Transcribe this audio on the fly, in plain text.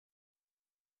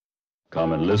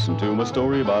Come and listen to my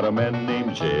story about a man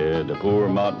named Jed. A poor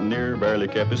mountaineer barely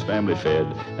kept his family fed.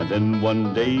 And then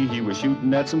one day he was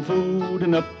shooting at some food,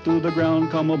 and up through the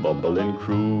ground come a bubbling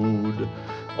crude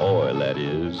oil, that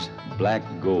is, black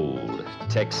gold,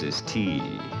 Texas tea.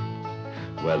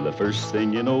 Well, the first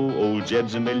thing you know, old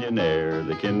Jed's a millionaire.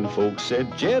 The kinfolk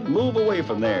said, Jed, move away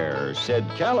from there. Said,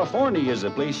 California is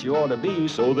the place you ought to be.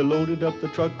 So they loaded up the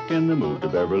truck and they moved to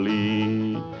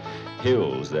Beverly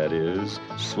Hills, that is,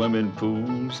 swimming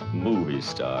pools, movie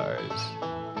stars.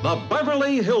 The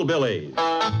Beverly Hillbillies.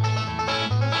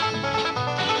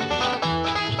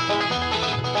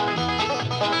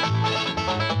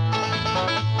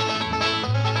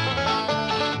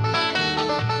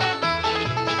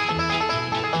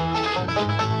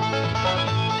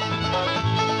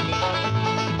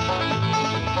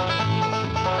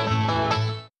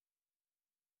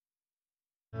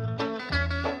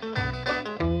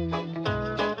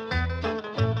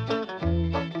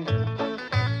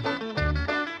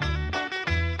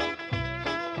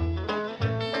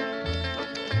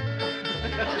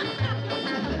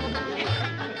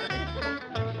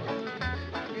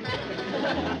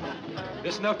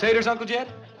 This enough taters, Uncle Jed?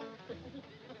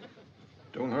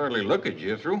 Don't hardly look at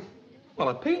Jethro. Well,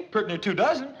 a peep, pretty near 2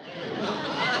 dozen.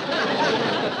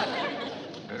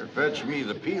 Better fetch me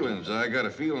the peelings. I got a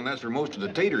feeling that's where most of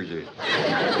the taters is.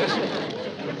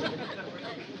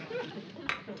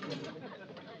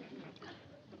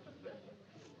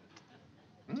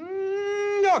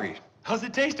 Doggies. How's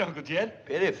it taste, Uncle Jed?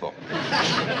 Pitiful.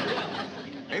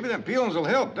 Maybe them peelings will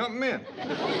help. Dump them in.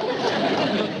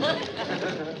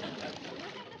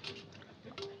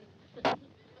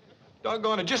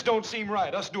 Doggone, it just don't seem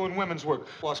right, us doing women's work,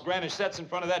 whilst Granny sits in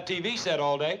front of that TV set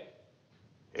all day.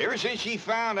 Ever since she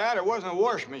found out it wasn't a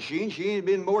wash machine, she ain't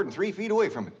been more than 3 feet away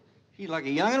from it. She's like a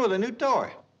young'un with a new toy.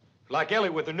 Like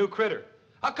Elly with her new critter.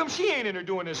 How come she ain't in her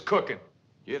doing this cooking?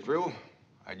 Jethro,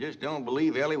 I just don't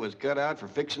believe Elly was cut out for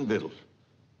fixing victuals.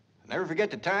 I'll never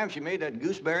forget the time she made that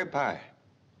gooseberry pie.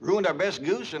 Ruined our best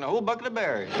goose and a whole bucket of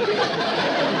berries.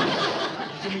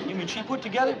 You mean she put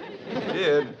together? She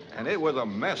did, and it was a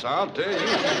mess, I'll tell you.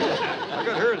 I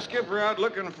got her and Skipper out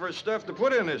looking for stuff to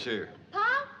put in this here.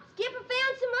 Pa, Skipper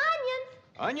found some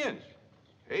onions. Onions?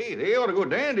 Hey, they ought to go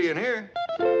dandy in here.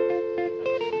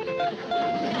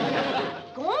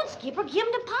 Go on, Skipper, give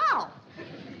them to Pa.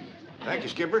 Thank you,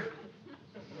 Skipper.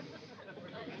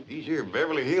 These here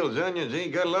Beverly Hills onions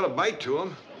ain't got a lot of bite to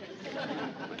them.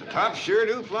 But the tops sure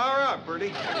do flower out pretty.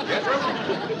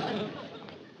 Jethro?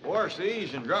 Wash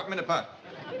these and drop them in the pot.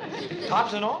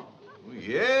 Tops and all? Well,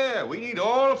 yeah, we need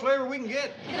all the flavor we can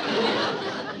get.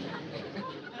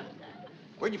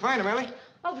 Where'd you find them, Elly?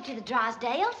 Over to the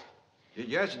Drysdales. Did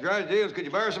you ask the Drysdales, could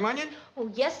you borrow some onion? Oh,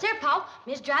 yes, sir, Pa.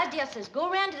 Miss Drysdale says go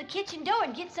around to the kitchen door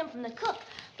and get some from the cook.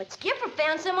 But Skipper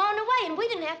found some on the way, and we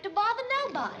didn't have to bother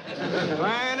nobody.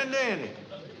 Fine and dandy.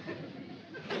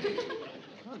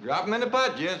 Well, drop them in the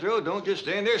pot, Jethro. Don't just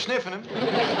stand there sniffing them.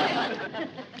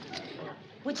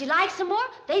 Would you like some more?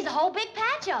 There's a whole big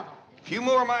patch of them. A few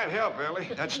more might help, Elly.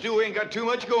 That stew ain't got too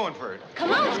much going for it.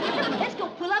 Come on, Skipper. Let's go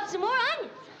pull up some more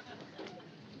onions.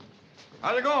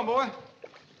 How's it going, boy?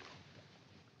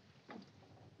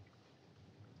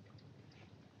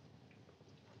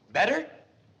 Better?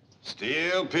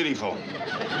 Still pitiful.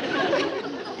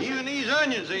 Even these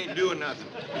onions ain't doing nothing.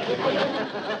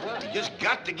 We just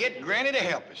got to get Granny to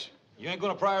help us. You ain't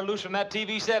gonna pry her loose from that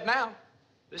TV set now.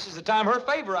 This is the time her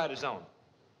favorite is on.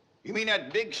 You mean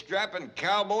that big strapping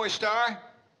cowboy star?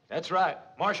 That's right.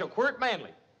 Marshal Quirt Manley,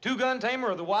 2-gun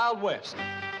tamer of the Wild West.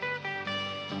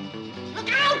 Look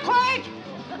out, Quirt!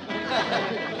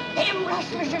 Them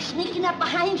rustlers are sneaking up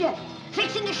behind you,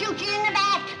 fixing to shoot you in the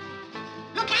back.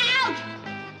 Look out!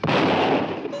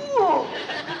 Ooh,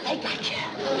 they got you.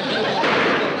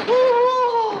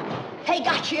 Ooh, they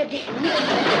got you again.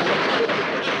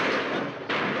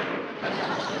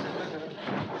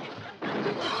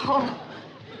 Oh,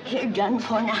 you're done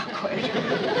for now, Quirt.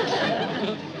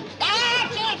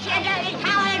 That's it, you dirty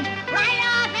coward! Right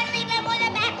off and leave him with a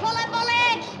back full of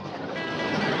bullets!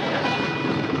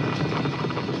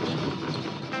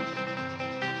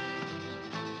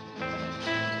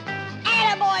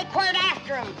 Attaboy, Quirt,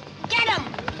 after him! Get him!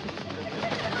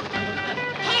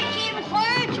 Catch him,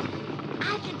 Quirt!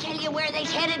 I can tell you where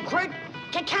they's headed, Quirt.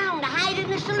 To town to hide in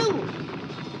the saloon.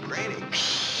 Granny.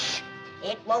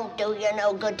 It won't do you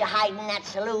no good to hide in that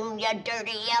saloon, you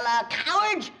dirty yellow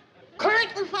cowards.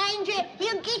 Quirt will find you.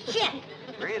 He'll get you.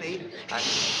 Granny,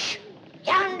 Shh!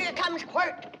 Yonder comes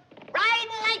Quirt,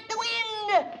 riding like the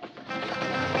wind.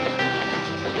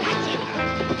 That's it.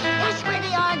 That's where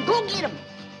they are. Go get 'em.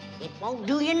 It won't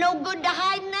do you no good to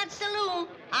hide in that saloon.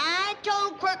 I told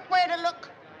Quirk where to look.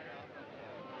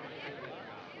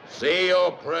 Say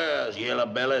your prayers, yellow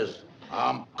bellies.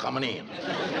 I'm coming in.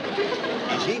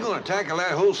 Is he gonna tackle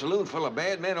that whole saloon full of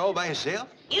bad men all by himself?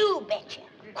 You betcha.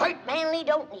 Quirt Manley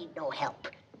don't need no help.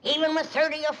 Even with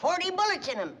 30 or 40 bullets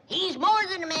in him, he's more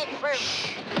than a match for him.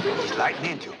 He's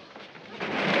lighting into him.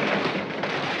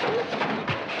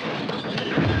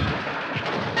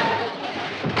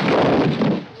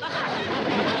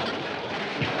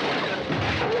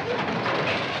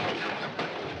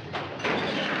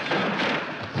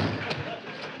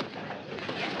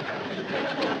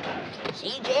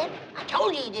 See, Jed? I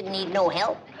told you he didn't need no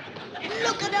help.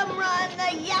 Look at him run,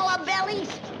 the yellow bellies.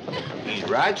 He's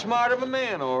right smart of a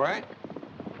man, all right.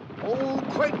 Old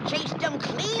Quirt chased them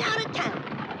clean out of town.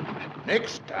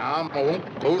 Next time, I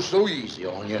won't go so easy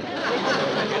on you.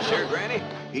 Yes, sir, Granny.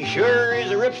 He sure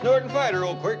is a rip-snorting fighter,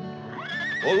 old Quirt.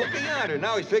 Oh, look yonder.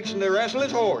 Now he's fixing to wrestle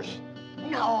his horse.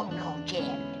 No,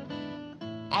 Jed.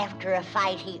 After a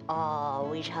fight, he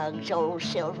always hugs old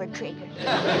Silver Trigger.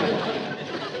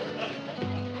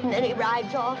 And then he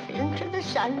rides off into the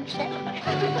sunset.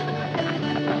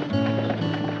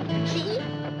 See?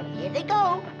 Here they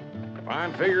go.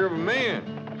 Fine figure of a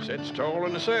man. Sits tall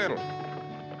in the saddle.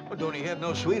 Well, don't he have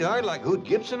no sweetheart like Hoot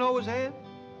Gibson always had?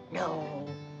 No.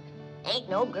 Ain't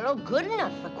no girl good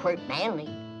enough for Quirt Manley.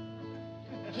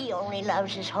 He only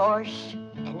loves his horse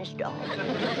and his dog.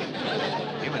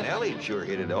 Him and Elly sure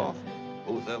hit it off.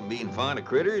 Both of them being fond of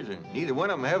critters and neither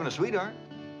one of them having a sweetheart.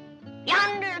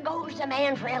 Yonder goes the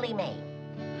man for Elly May.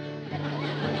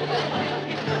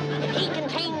 If he can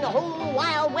tame the whole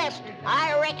Wild West,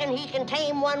 I reckon he can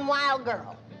tame one wild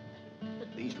girl.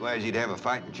 Leastwise, he'd have a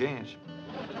fighting chance.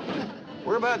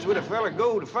 Whereabouts would a fella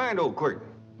go to find old Quirt?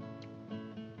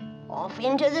 Off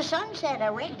into the sunset, I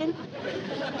reckon.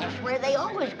 That's where they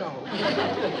always go.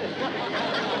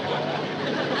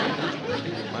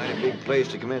 Mighty big place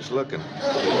to commence looking.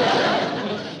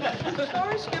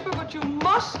 Sorry, Skipper, but you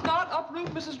must not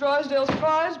uproot Mrs. Drysdale's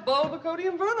prize,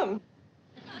 Bulbocodium vernum.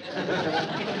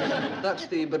 That's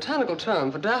the botanical term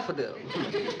for daffodil.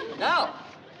 Now,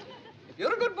 if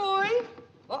you're a good boy,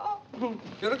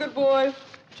 if you're a good boy,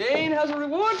 Jane has a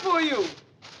reward for you.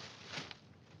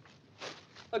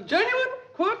 A genuine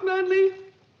Quirt Manley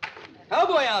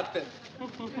cowboy outfit.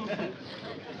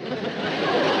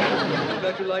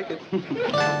 Bet you like it.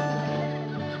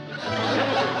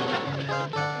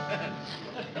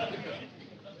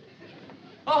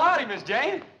 Oh, howdy, Miss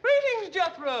Jane. Greetings,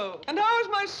 Jethro. And how is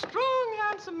my strong,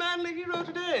 handsome, manly hero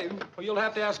today? Well, you'll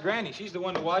have to ask Granny. She's the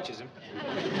one that watches him.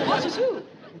 Watches who?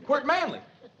 Quirt Manley.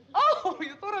 Oh,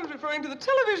 you thought I was referring to the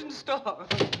television star.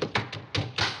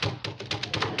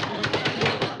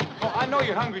 Oh, I know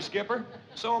you're hungry, Skipper.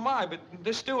 So am I, but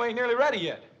this stew ain't nearly ready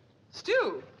yet.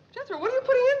 Stew? Jethro, what are you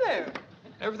putting in there?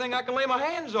 Everything I can lay my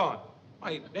hands on.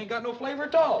 Why, it ain't got no flavor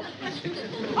at all.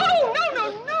 Oh,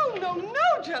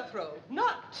 no, Jethro.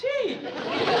 Not tea.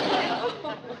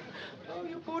 Oh,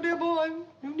 you poor dear boy.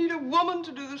 You need a woman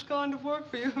to do this kind of work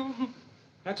for you.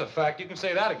 That's a fact. You can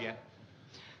say that again.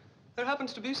 There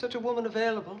happens to be such a woman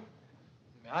available.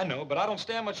 I know, but I don't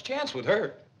stand much chance with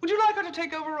her. Would you like her to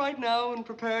take over right now and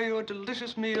prepare you a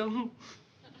delicious meal?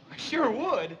 I sure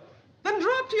would. Then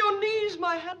drop to your knees,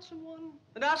 my handsome one,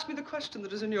 and ask me the question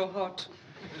that is in your heart.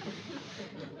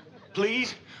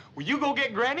 Please, will you go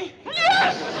get Granny?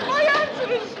 Yes! My answer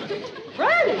is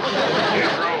Granny!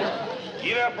 Jethro,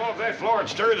 get up off that floor and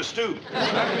stir the stew.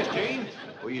 Miss Jane,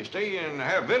 will you stay and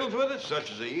have victuals with us, such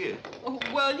as he is? Oh,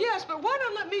 well, yes, but why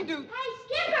not let me do... Hey,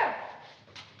 Skipper!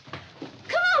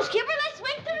 Come on, Skipper, let's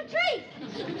swing through the trees.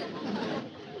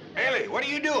 Elly, what are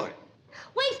you doing?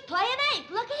 We's playing ape.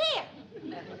 Look here.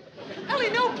 Elly,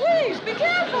 no, please, be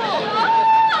careful!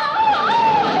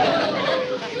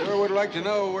 Sure would like to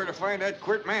know where to find that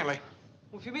Quirt Manley.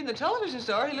 Well, if you mean the television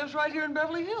star, he lives right here in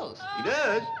Beverly Hills. He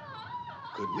does?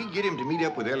 Could we get him to meet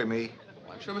up with Elly May?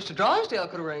 Well, I'm sure Mr. Drysdale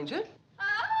could arrange it.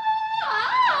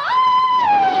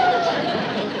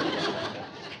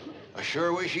 I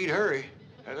sure wish he'd hurry.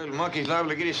 That little monkey's liable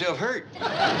to get himself hurt.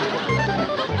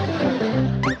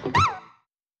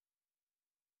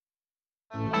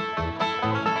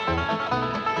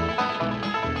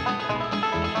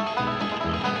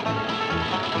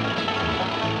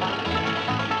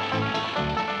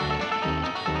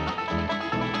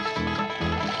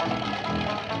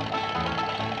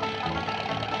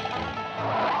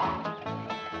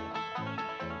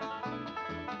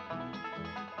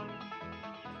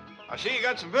 I see you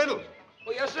got some victuals.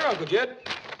 Well, yes, sir, Uncle Jed.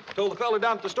 Told the fella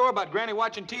down at the store about Granny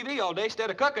watching TV all day instead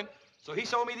of cooking. So he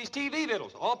sold me these TV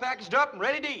victuals, all packaged up and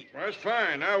ready to eat. Well, that's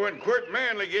fine. Now, when Quirt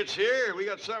Manley gets here, we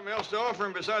got something else to offer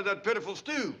him besides that pitiful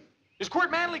stew. Is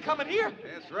Quirt Manley coming here?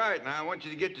 That's right. Now, I want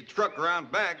you to get the truck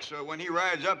around back so when he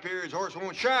rides up here, his horse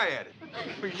won't shy at it.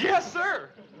 Yes, sir.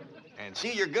 And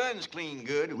see your guns clean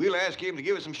good. We'll ask him to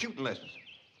give us some shooting lessons.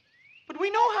 But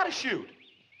we know how to shoot.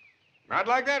 Not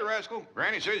like that, rascal.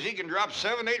 Granny says he can drop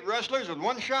 7, 8 rustlers with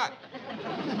one shot.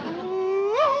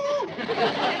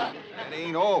 That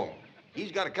ain't all.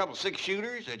 He's got a couple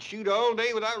 6-shooters that shoot all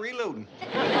day without reloading.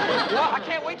 Well, I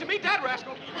can't wait to meet that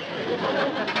rascal.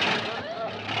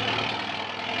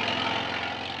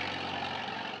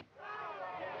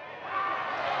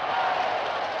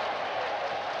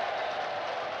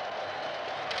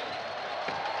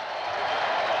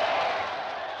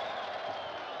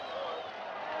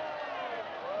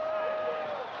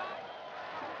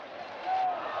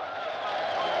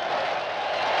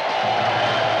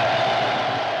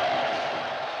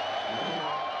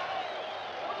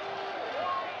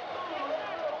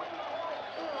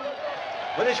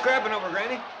 What are they scrapping over,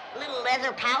 Granny? Little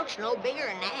leather pouch, no bigger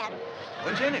than that.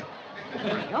 What's in it?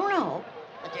 I don't know,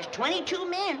 but there's 22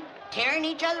 men tearing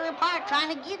each other apart trying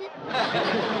to get it.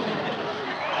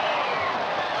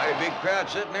 Mighty big crowd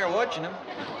sitting there watching them.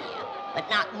 But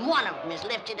not one of them has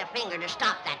lifted a finger to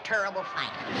stop that terrible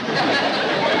fight.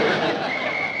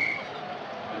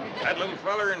 That little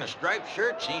feller in the striped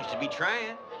shirt seems to be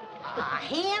trying.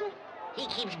 Him? He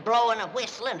keeps blowing a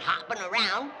whistle and hopping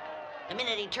around. The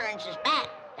minute he turns his back,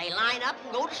 they line up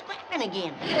and go to scrapping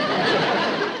again.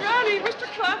 Granny, Mr.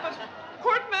 Clampett,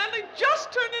 Quirt Manley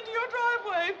just turned into your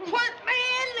driveway. Quirt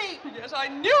Manley! Yes, I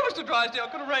knew Mr. Drysdale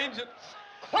could arrange it.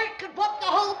 Quirt could whoop the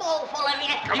whole bowl full of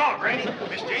you. Come on, Granny.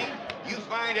 Miss Jane, you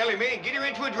find Elly May and get her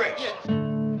into a dress.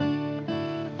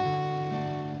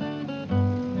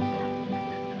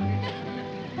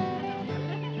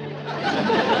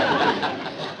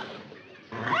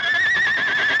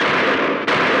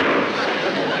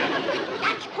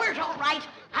 That's Quirt, all right.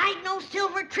 I'd no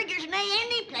silver triggers in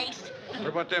any place. What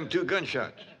about them 2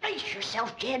 gunshots? Brace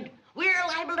yourself, kid. We're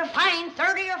liable to find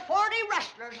 30 or 40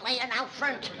 rustlers laying out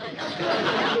front.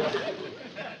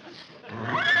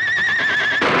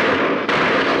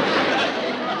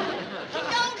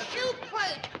 Don't shoot,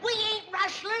 Quirt. We ain't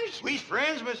rustlers. We's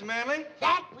friends, Miss Manley.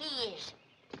 That we is.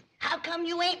 How come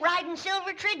you ain't riding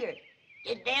Silver Trigger?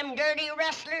 Did them dirty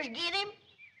rustlers get him?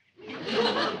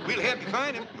 We'll help you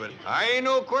find him, but I ain't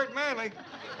no Quirt Manley.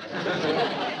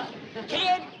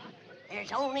 Kid,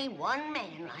 there's only one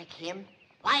man like him.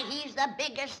 Why, he's the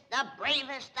biggest, the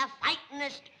bravest, the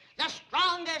fightingest, the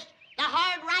strongest, the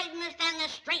hard-ridingest, and the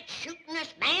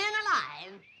straight-shootingest man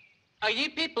alive. Are you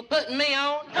people putting me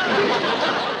on?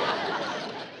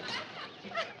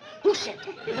 Who said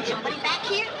that? Somebody back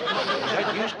here?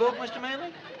 That you spoke, Mr.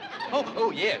 Manley?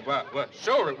 Oh, yeah. Well,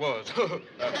 sure it was.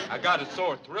 I got a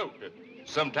sore throat.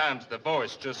 Sometimes the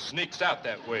voice just sneaks out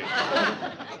that way.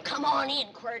 Oh, come on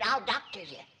in, Quirt. I'll doctor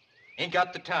you. Ain't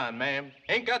got the time, ma'am.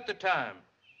 Ain't got the time.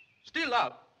 Still,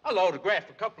 I'll autograph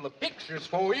a couple of pictures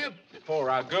for you before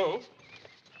I go.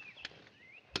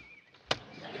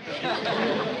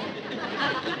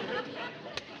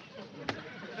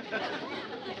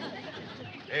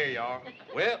 There you are.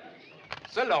 Well,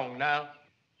 so long now.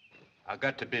 I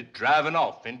got to be driving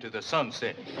off into the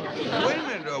sunset. Wait a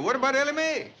minute. What about Elly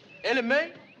May? Elly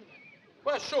May?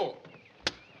 Well, sure.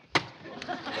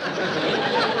 There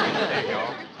you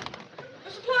are.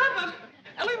 Mr. Clampett,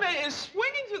 Elly May is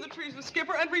swinging through the trees with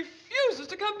Skipper and refuses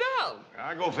to come down.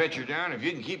 I'll go fetch her down if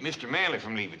you can keep Mr. Manley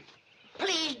from leaving.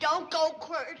 Please don't go,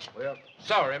 Quirt. Well,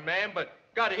 sorry, ma'am, but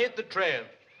gotta hit the trail.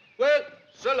 Well,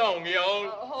 so long, y'all.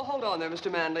 Hold on there, Mr.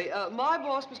 Manley. My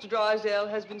boss, Mr. Drysdale,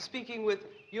 has been speaking with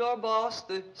your boss,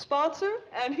 the sponsor,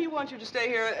 and he wants you to stay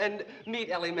here and meet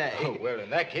Elly May. Oh, well, in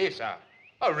that case, I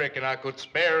reckon I could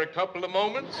spare a couple of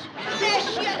moments.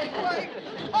 Bless you, Quirt.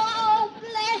 Oh,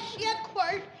 bless you,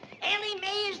 Quirt. Elly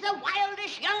May is the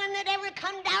wildest young'un that ever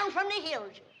come down from the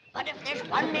hills. But if there's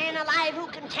one man alive who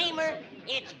can tame her,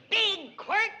 it's big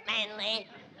Quirt Manley.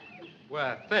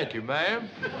 Well, thank you, ma'am.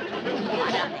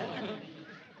 What of it?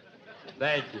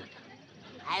 Thank you.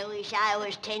 I wish I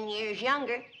was 10 years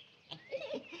younger.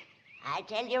 I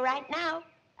tell you right now,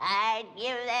 I'd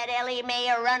give that Elly May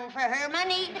a run for her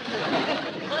money.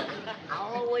 I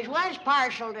always was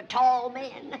partial to tall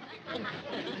men.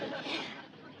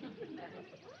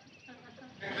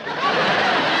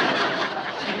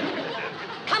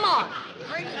 Come on,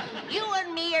 Quirt. You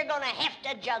and me are gonna heft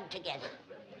a jug together.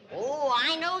 Oh,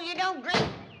 I know you don't drink,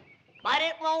 but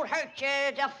it won't hurt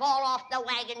you to fall off the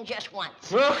wagon just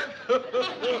once.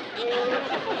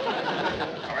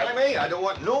 Elly May, I don't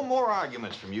want no more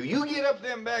arguments from you. You get up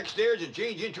them back stairs and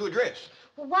change into a dress.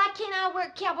 Well, why can't I wear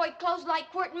cowboy clothes like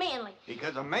Quirt Manley?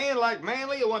 Because a man like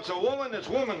Manley wants a woman that's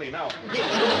womanly now.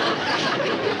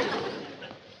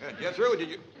 Jethro,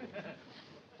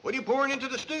 what are you pouring into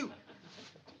the stew?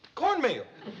 Cornmeal.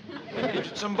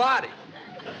 Gives it some body.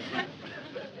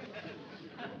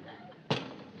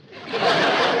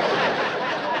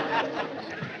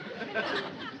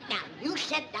 Now, you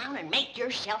sit down and make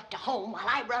yourself to home while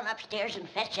I run upstairs and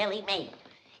fetch Elly May.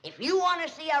 If you want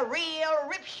to see a real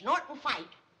rip-snorting fight,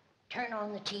 turn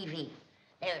on the TV.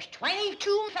 There's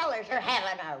 22 fellas are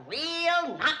having a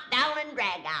real knockdown and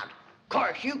drag-out. Of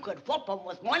course, you could whoop them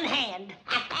with one hand.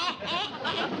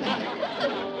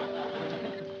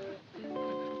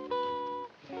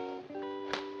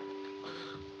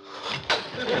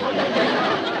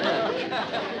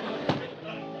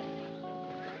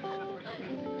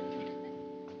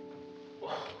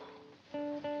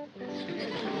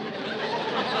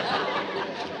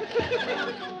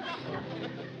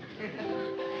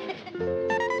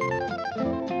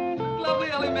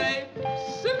 Lovely, Elly May.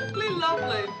 Simply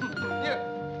lovely. Here.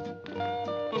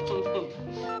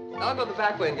 I'll go the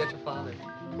back way and get your father.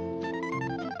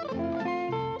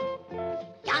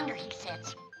 Yonder he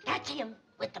sits. That's him,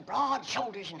 with the broad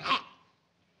shoulders and hat.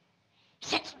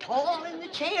 Sits tall in the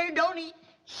chair, don't he?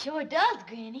 Sure does,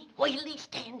 Granny. Wait till he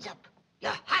stands up.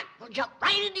 Your heart will jump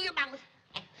right into your mouth.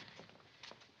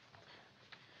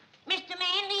 Mr.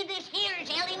 Manley, this here is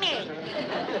Elly May.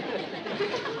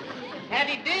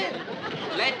 Howdy do.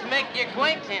 Glad to make your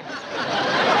acquaintance.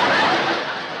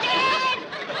 Dad!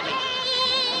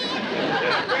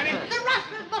 Granny! The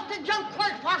rustlers must have jumped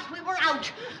first whilst we were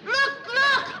out. Look!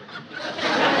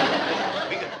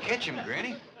 We gotta catch him,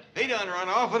 Granny. They done run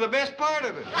off with the best part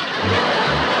of it.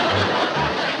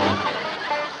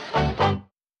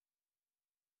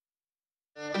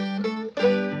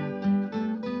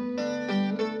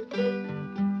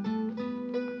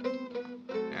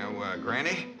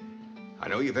 Granny, I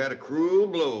know you've had a cruel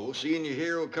blow seeing your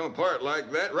hero come apart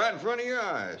like that right in front of your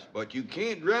eyes, but you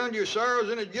can't drown your sorrows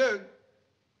in a jug.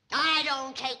 I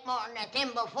don't take more than a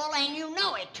thimbleful, and you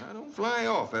know it. Now, don't fly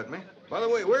off at me. By the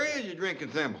way, where is your drinking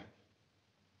thimble?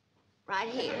 Right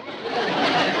here.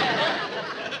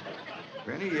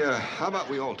 Granny, how about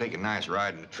we all take a nice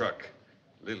ride in the truck?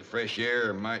 A little fresh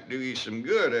air might do you some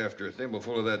good after a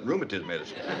thimbleful of that rheumatism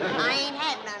medicine. I ain't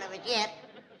had none of it yet.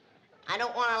 I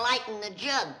don't want to lighten the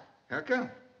jug. How come?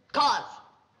 'Cause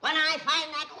when I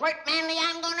find that Quirt Manley,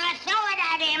 I'm gonna throw it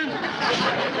at him.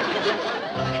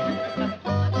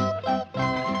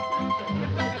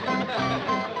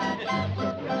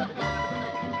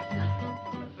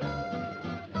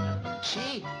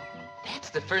 Gee,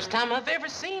 that's the first time I've ever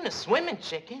seen a swimming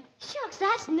chicken. Shucks,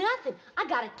 that's nothing. I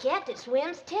got a cat that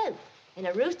swims, too. And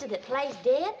a rooster that plays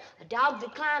dead, a dog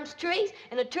that climbs trees,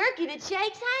 and a turkey that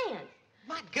shakes hands.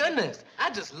 My goodness,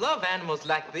 I just love animals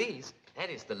like these.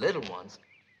 That is, the little ones.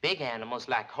 Big animals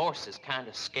like horses kind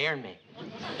of scare me.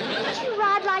 But you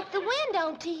ride like the wind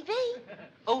on TV.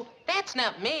 Oh, that's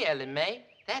not me, Elly May.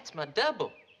 That's my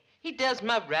double. He does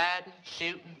my riding,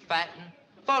 shooting, fighting,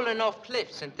 falling off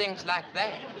cliffs and things like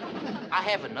that. I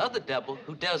have another double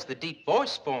who does the deep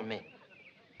voice for me.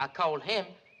 I call him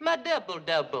my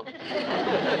double-double.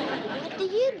 What do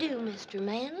you do, Mr.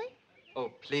 Manley? Oh,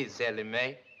 please, Elly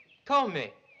May. Call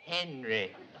me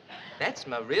Henry. That's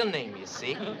my real name, you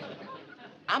see.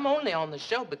 I'm only on the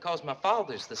show because my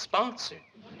father's the sponsor.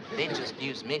 They just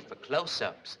use me for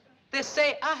close-ups. They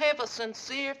say I have a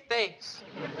sincere face.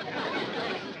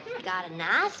 You got a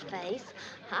nice face.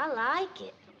 I like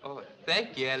it. Oh,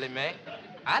 thank you, Elly May.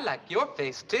 I like your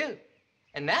face, too.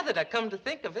 And now that I come to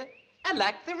think of it, I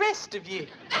like the rest of you.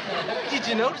 Did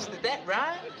you notice that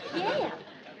rhymed? Yeah.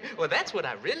 Well, that's what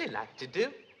I really like to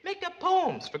do. Make up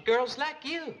poems for girls like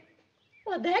you.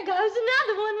 Well, there goes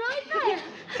another one right there.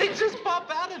 They just pop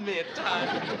out of me at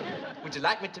times. Would you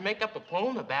like me to make up a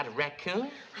poem about a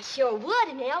raccoon? I sure would,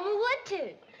 and Elmer would,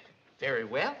 too. Very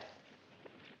well.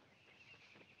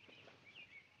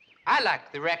 I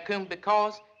like the raccoon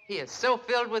because he is so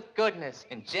filled with goodness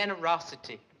and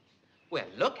generosity. Well,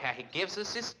 look how he gives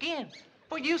us his skin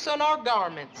for use on our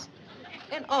garments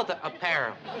and other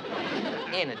apparel.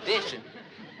 In addition,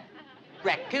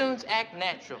 raccoons act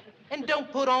natural and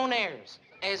don't put on airs,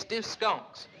 as do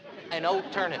skunks and old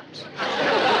turnips.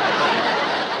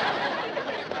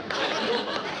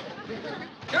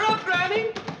 You're up,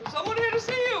 Granny. Someone here to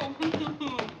see you.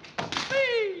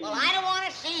 Well, I don't want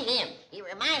to see him. He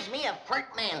reminds me of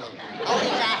Quirt Manley. Oh,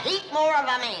 he's a heap more of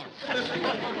a man.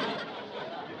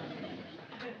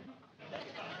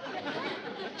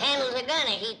 Handles a gun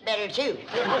a heap better, too.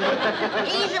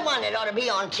 He's the one that ought to be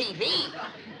on TV.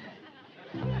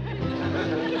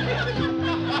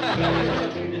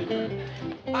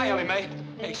 Hi, Elly May.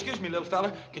 Hey, excuse me, little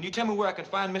fella. Can you tell me where I can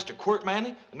find Mr. Quirt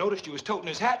Manley? I noticed you was toting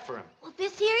his hat for him. Well,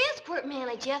 this here is Quirt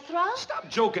Manley, Jethro. Stop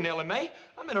joking, Elly May.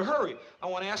 I'm in a hurry. I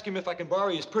want to ask him if I can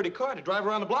borrow his pretty car to drive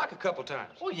around the block a couple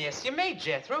times. Well, yes, you may,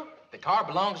 Jethro. The car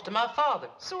belongs to my father,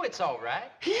 so it's all right.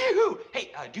 Phew!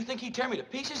 Hey, do you think he'd tear me to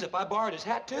pieces if I borrowed his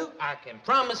hat, too? I can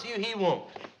promise you he won't.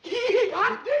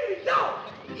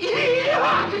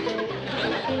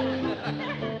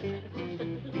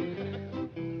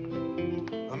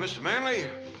 Mr. Manley,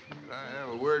 could I have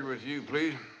a word with you,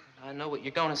 please? I know what you're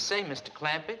going to say, Mr.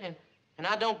 Clampett, and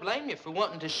I don't blame you for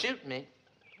wanting to shoot me.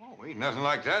 Oh, ain't nothing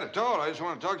like that at all. I just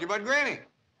want to talk to you about Granny.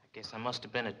 I guess I must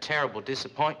have been a terrible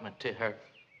disappointment to her.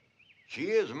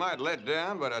 She is a mite let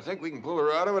down, but I think we can pull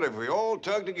her out of it if we all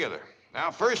tug together.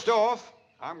 Now, first off,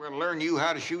 I'm going to learn you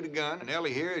how to shoot a gun, and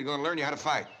Elly here is going to learn you how to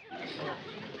fight.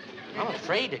 I'm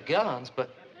afraid of guns, but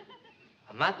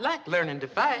I might like learning to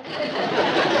fight.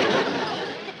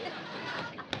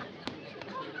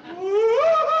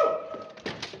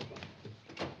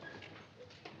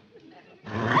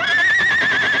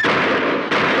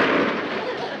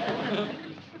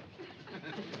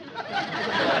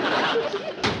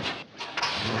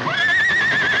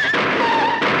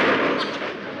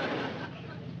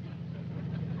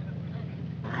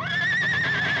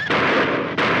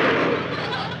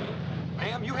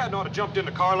 Jumped in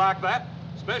the car like that,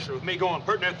 especially with me going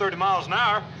pert near 30 miles an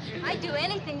hour. I'd do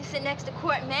anything to sit next to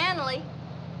Quirt Manley.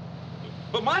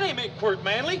 But my name ain't Quirt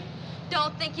Manley.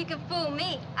 Don't think you can fool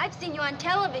me. I've seen you on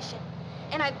television.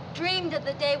 And I've dreamed of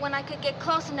the day when I could get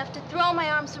close enough to throw my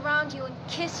arms around you and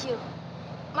kiss you.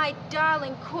 My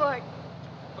darling Quirt.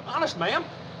 But honest, ma'am,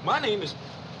 my name is...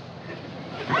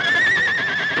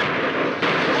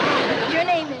 Your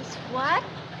name is what?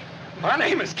 My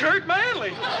name is Kurt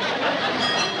Manley. What's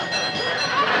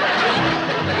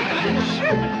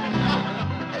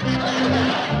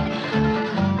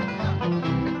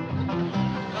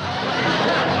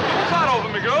that over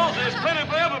me, girls? There's plenty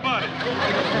for everybody.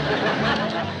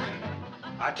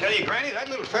 I tell you, Granny, that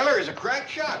little feller is a crack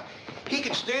shot. He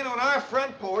can stand on our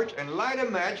front porch and light a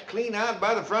match clean out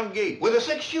by the front gate with a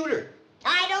 6-shooter.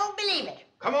 I don't believe it.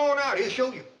 Come on out, he'll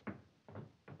show you.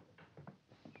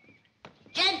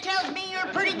 Jed tells me you're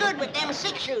pretty good with them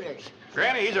 6-shooters.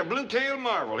 Granny, he's a blue-tailed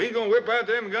marvel. He's gonna whip out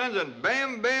them guns and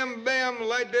bam, bam, bam,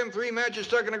 light them 3 matches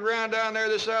stuck in the ground down there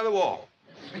this side of the wall.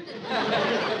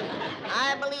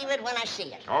 I believe it when I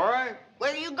see it. All right.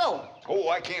 Where you going? Oh,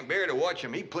 I can't bear to watch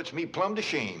him. He puts me plumb to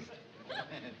shame.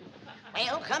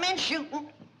 Well, come in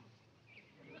shooting.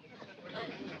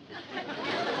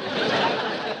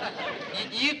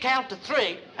 You count to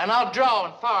 3, and I'll draw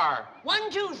and fire.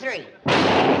 1, 2, 3.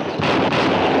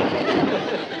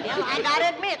 Well, I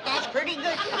gotta admit, that's pretty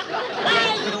good.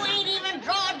 Why, you ain't even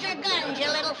drawed your guns, you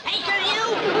little faker, you!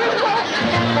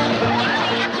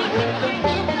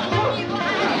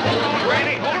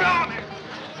 Granny, hold on!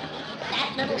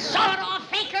 That little sawed-off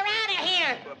faker out of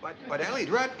here! But Elly's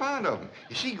right fond of him.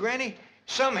 You see, Granny,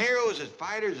 some heroes is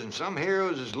fighters and some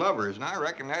heroes is lovers, and I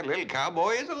reckon that little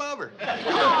cowboy is a lover.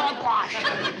 Oh, gosh.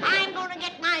 I'm gonna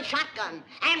get my shotgun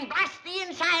and blast the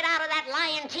inside out of that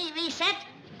lying TV set,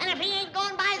 and if he ain't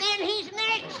gone by then, he's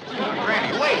next.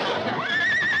 Granny, wait.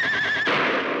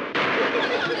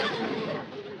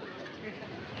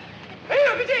 Hey,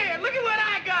 look at that! Look at what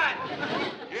I got!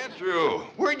 Get through.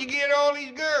 Where'd you get all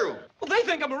these girls? Well, they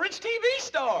think I'm a rich TV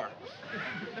star.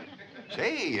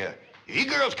 Say, if you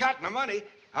girls cotton the money,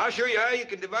 I'll show you how you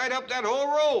can divide up that whole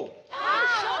roll.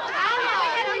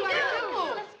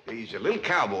 He's a little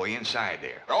cowboy inside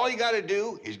there. All you gotta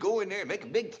do is go in there and make a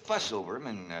big fuss over him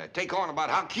and take on about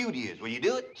how cute he is. Will you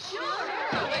do it? Sure.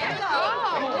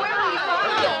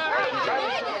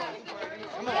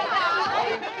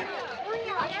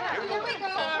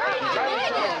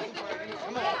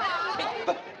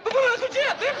 Uncle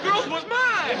Jeff, them girls was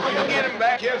mine. You'll get him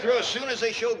back, Jethro, as soon as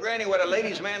they show Granny what a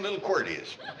ladies' man little Quirt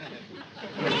is.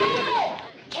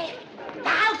 The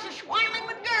house is swarming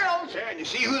with girls. Yeah, and you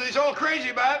see who this all crazy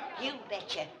about? You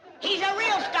betcha. He's a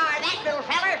real star, that little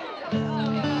feller.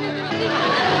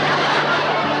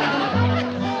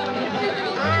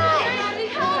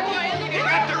 You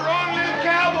got the wrong little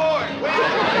cowboy. Wait.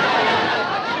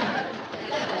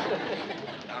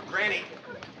 Now, Granny,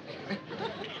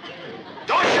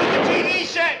 don't shoot the TV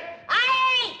set. I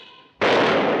ain't.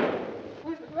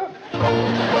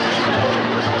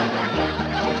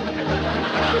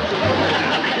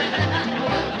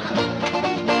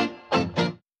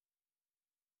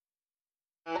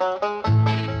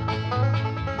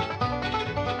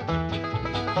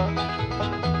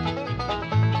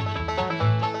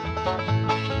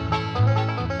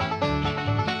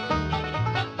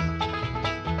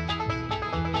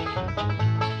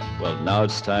 Well, now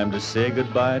it's time to say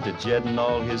goodbye to Jed and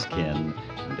all his kin.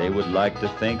 And they would like to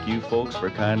thank you folks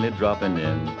for kindly dropping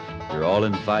in. You're all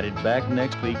invited back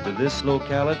next week to this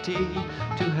locality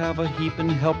to have a heaping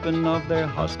helping of their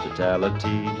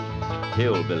hospitality.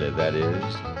 Hillbilly, that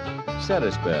is. Set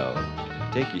a spell.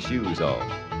 Take your shoes off.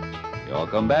 Y'all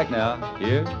come back now.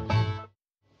 Here?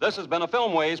 This has been a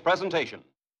Filmways presentation.